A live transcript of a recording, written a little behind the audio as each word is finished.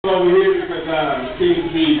Over here because there seems to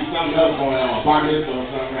be something else going on, bar mitzvah or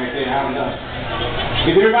something like that. I don't know.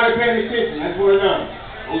 Is everybody paying attention? That's what it is.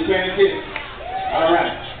 Are we paying attention? All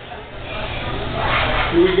right.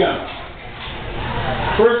 Here we go.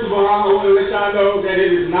 First of all, I want to let y'all know that it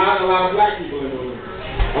is not a lot of black people in the room.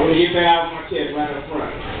 I want to get that out of my chest right up front.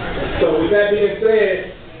 So with that being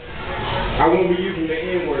said, I won't be using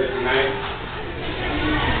the N-word tonight.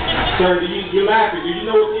 Sir, you're laughing. Do you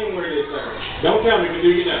know what the N-word is, sir? Don't tell me, but do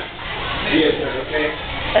you know? Yes, sir, okay?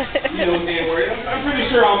 You know what the N-word is. I'm pretty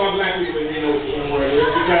sure all my black people here know what the N-word is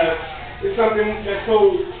because it's something that's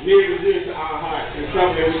so near and dear to our hearts. It's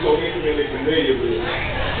something that we're so intimately familiar with.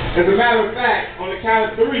 As a matter of fact, on the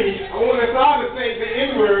count of 3, I want us all to say the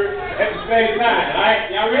N-word at the same time. All right?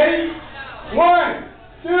 Y'all ready?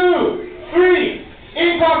 1, 2, 3.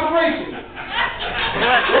 Incarceration.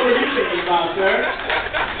 What were you thinking about, sir?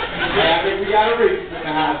 Yeah, I think we got a racist in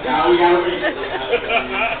the house, y'all. We got a racist in the house.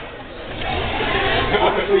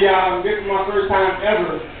 Honestly, y'all, this is my first time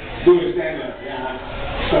ever doing stand-up, y'all.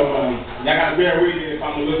 So, y'all got to bear with me if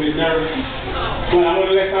I'm a little bit nervous. But I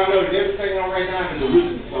want to let y'all know that everything on right now is a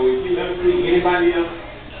weakness. So if you ever see anybody else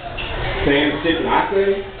saying the shit that I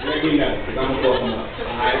say, let me know, because I'm going to fuck them up.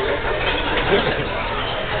 Alright?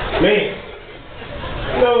 Man.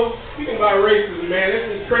 So, speaking about racism, man, this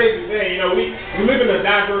is a crazy thing. You know, we live in a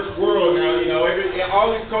diverse world now. You know,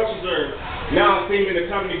 all these cultures are now seeming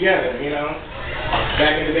to come together. You know,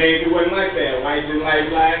 back in the days it wasn't like that. White didn't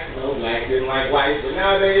like black, black didn't like white. But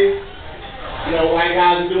nowadays, you know, white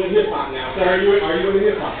guys are doing hip hop now. So are you doing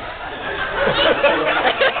hip hop?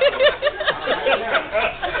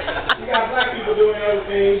 You got black people doing other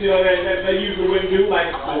things, you know, that they usually wouldn't do,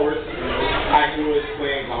 like sports, you know, hiking with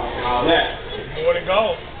playing golf and all that. More to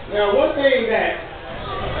go. Now, one thing that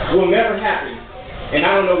will never happen, and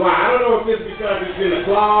I don't know why. I don't know if it's because it's in the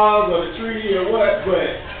claws or the treaty or what,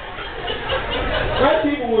 but white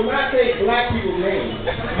people will not take black people's names.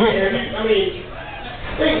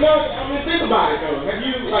 Think about it though. Have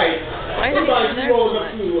you, like, somebody rolled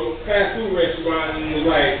up to a fast food restaurant and was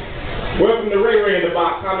like, "Welcome to Ray Ray in the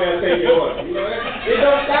box, how may I take your order?" You know, it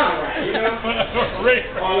don't sound right, you know?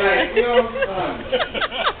 Or like, you know,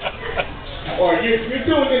 or you're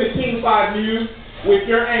tuned into King 5 News with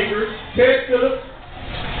your anchors, Ted Phillips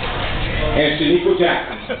and Shaniqua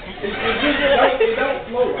Jackson. It don't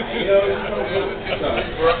flow right, you know? It don't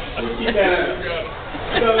flow. So keep that up.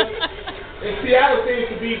 So, and Seattle seems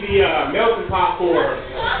to be the melting pot for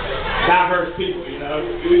diverse people, you know.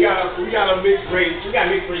 We got a mixed race. We got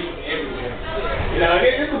mixed races everywhere. You know,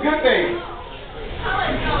 it's a good thing.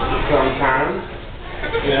 Sometimes.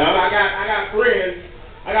 You know, I got friends.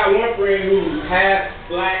 I got one friend who's half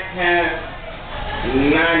black, half 9/11.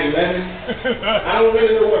 I don't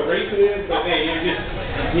really know what race it is, but hey, it's just,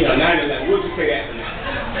 you know, 9/11. We'll just say that for now.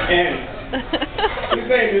 And his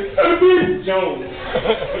name is Jones.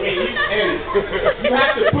 I mean, you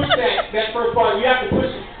have to push that first part. You have to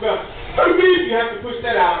push it. Well, you have to push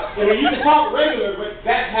that out. I mean, you can talk regular, but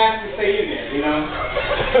that has to stay in there, you know?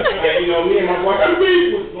 Like, you know, me and my boy,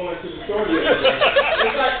 was going to the store yesterday.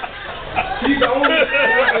 It's like, he's the only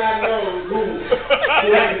guy that I know who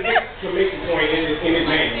has an exclamation point in his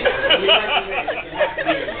name. I mean, it has to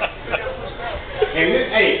be in there. And this,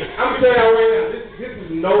 hey, I'm going to tell y'all right now, this is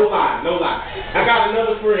no lie, no lie. I got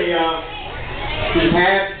another friend, y'all, who's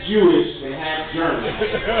half Jewish and half German.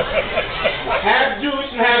 Half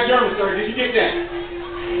Jewish and half German, sir. Did you get that?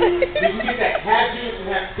 Did you get that? Half Jewish and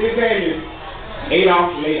half, his name is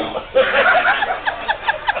Adolf.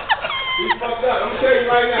 He's fucked up. I'm going to tell you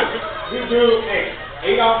right now. This dude, hey,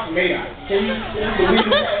 Adolf Madoff. Can you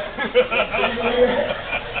believe that?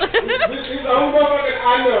 This is the only motherfucker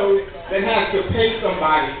I know that has to pay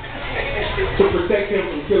somebody to protect him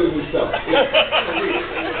from killing himself. It's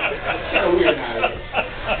so weird how it is.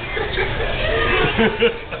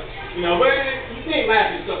 You know, but you can't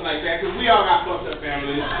laugh at stuff like that because we all got fucked up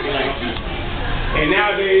families. And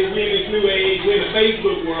nowadays, we in this new age, we're in the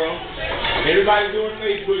Facebook world. Everybody's doing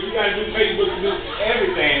Facebook. You got to do Facebook to do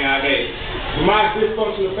everything nowadays. For my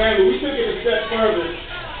dysfunctional family, we took it a step further,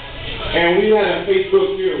 and we had a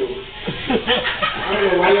Facebook funeral. I don't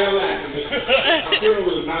know why y'all laughing, but our funeral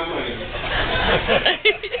was not funny.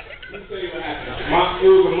 Let me tell you what happened. It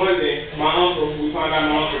was a Monday. My uncle, we found out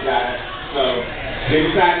my uncle died. So they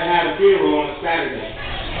decided to have a funeral on a Saturday.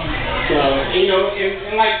 So, you know,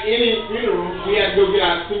 and like any funeral, we had to go get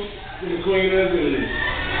our suits to the cleaners and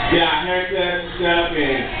get our haircuts and stuff.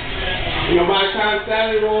 And, you know, by the time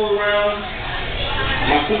Saturday rolls around,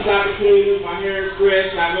 my suit's out the cleaners, my hair is fresh,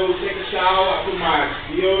 I go take a shower, I put my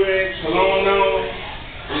deodorant, cologne on,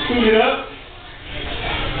 and suit it up,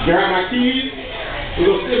 grab my keys, We're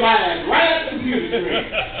going to sit my ass right at the computer screen.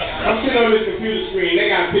 I'm sitting on this computer screen. They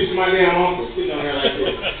got a picture of my damn uncle sitting on there like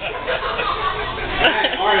this.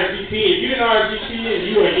 That's RSVP. If you didn't RSVP in,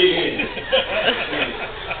 you ain't getting in.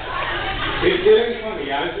 It ain't funny,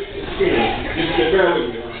 guys. It's just bear with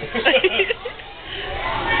me.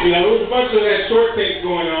 You know, there was a bunch of that short text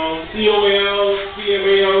going on. COL,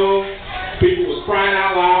 CMAO. People was crying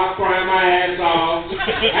out loud, crying my ass off.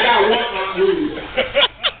 I got one aunt who's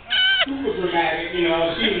super dramatic, you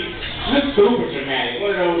know. She's super dramatic.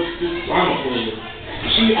 One of those drama queens.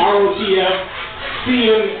 She ROTF,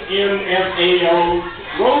 CMFAO,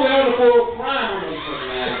 rolling on the floor, crying on themselves.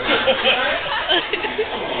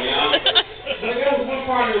 Come on, y'all. But there was one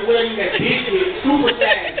part of the wedding that did get super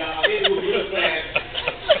sad, dog. It was real sad.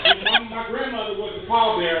 My grandmother was the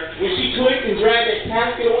pallbearer. When she clicked and dragged that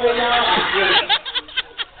casket away, y'all,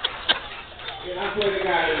 I swear to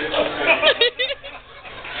God, it was okay.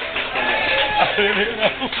 This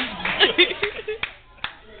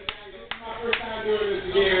is my first time doing this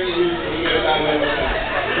again.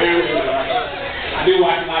 I do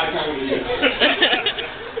watch a lot of comedy.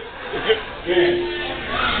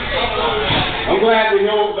 I'm glad to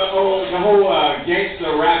know the whole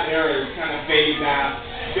gangster rap era is kind of fading out.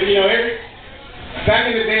 But you know, back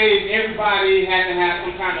in the days, everybody had to have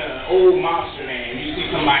some kind of old mobster name. You see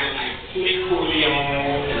somebody like Slick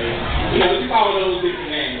Corleone, you know, just all those different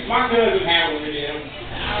names. My cousin had one of them.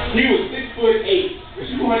 He was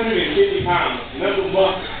 6'8", 250 pounds, another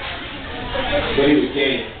buck, but he was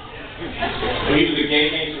gay. So he was a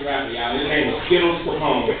gay gangster rapper, y'all. His name was Skittles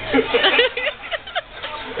Capone.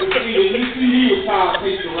 He was called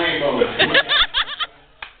Taste the Rainbow.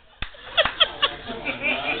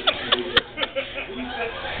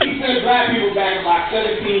 He sent black people back about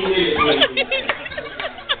 17 minutes.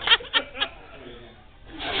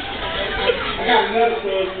 I got another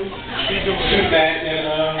cousin. She's fat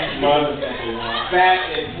and mother fat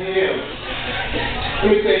as hell. Let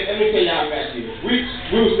me tell y'all about this. We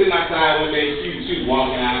were sitting outside one day. She was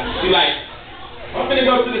walking out. She like, I'm finna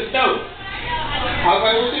go to the stove. I was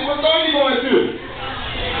like, well, shit, what store you going to?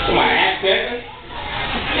 To my Azteca?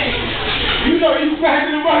 You know, you back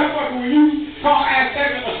in the motherfucker when you call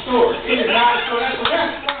Azteca a store. It is not a store, that's a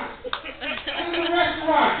restaurant. That's a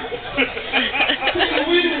restaurant. Chicken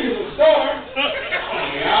Weekly is a store.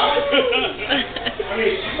 Y'all. I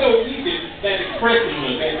mean, she's so easy, that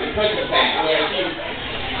expressiveness, that expression fact, where she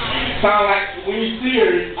sound like, when you see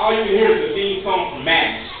her, all you can hear is the theme song from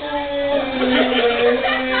MASH.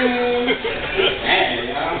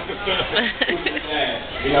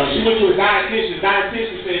 You know, she went to a dietitian. The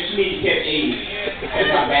dietitian said she needs to catch AIDS.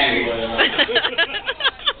 That's how bad it was.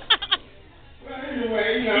 Well, anyway,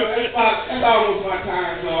 you know, that's almost my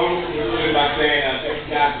time, so I'm going to conclude by saying thank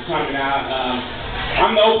you guys for coming out.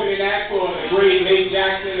 I'm the opening act for the great Nate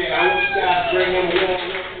Jackson, and I want you guys to bring him a warm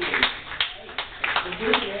welcome. I'm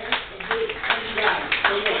good, man. I'm good. Thank you guys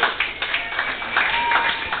so much.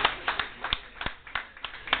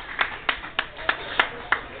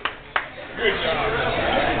 Good job.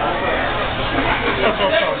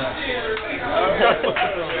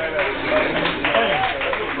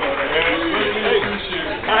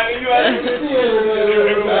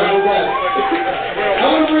 I'm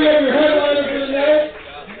going to bring up your headliner for the night.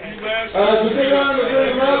 It's a big honor to bring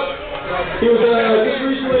him up. He was just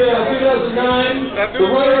recently, 2009, the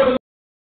runner-up.